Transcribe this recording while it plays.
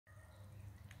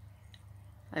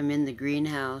I'm in the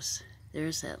greenhouse.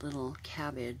 There's that little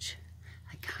cabbage.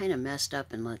 I kind of messed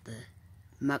up and let the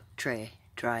muck tray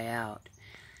dry out,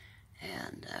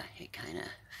 and it kind of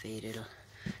faded,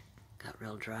 got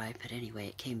real dry, but anyway,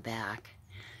 it came back,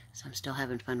 so I'm still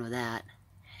having fun with that.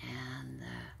 And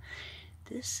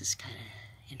this is kind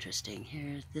of interesting.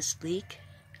 Here's this leek.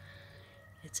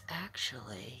 It's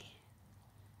actually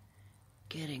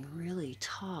getting really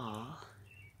tall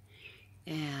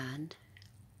and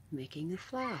making a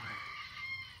flower.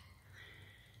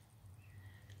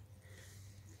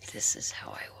 This is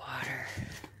how I water.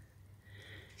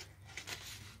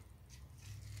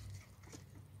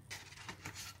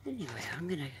 Anyway, I'm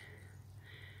gonna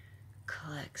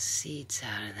collect seeds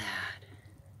out of that.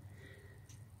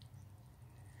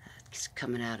 That's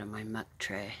coming out of my muck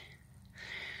tray.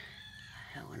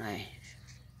 And when I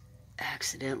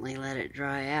accidentally let it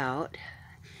dry out,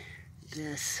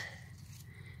 this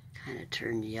kind of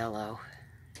turned yellow.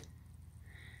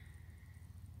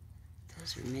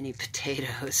 Those are mini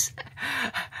potatoes.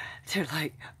 They're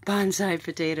like bonsai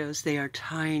potatoes. They are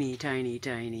tiny, tiny,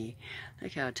 tiny.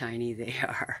 Look how tiny they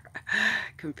are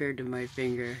compared to my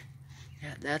finger.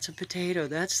 Yeah, that's a potato.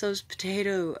 That's those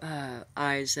potato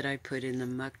eyes that I put in the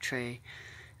muck tray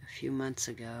a few months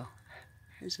ago.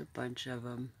 There's a bunch of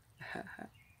them.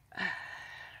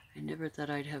 I never thought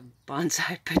I'd have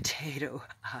bonsai potato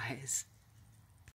eyes.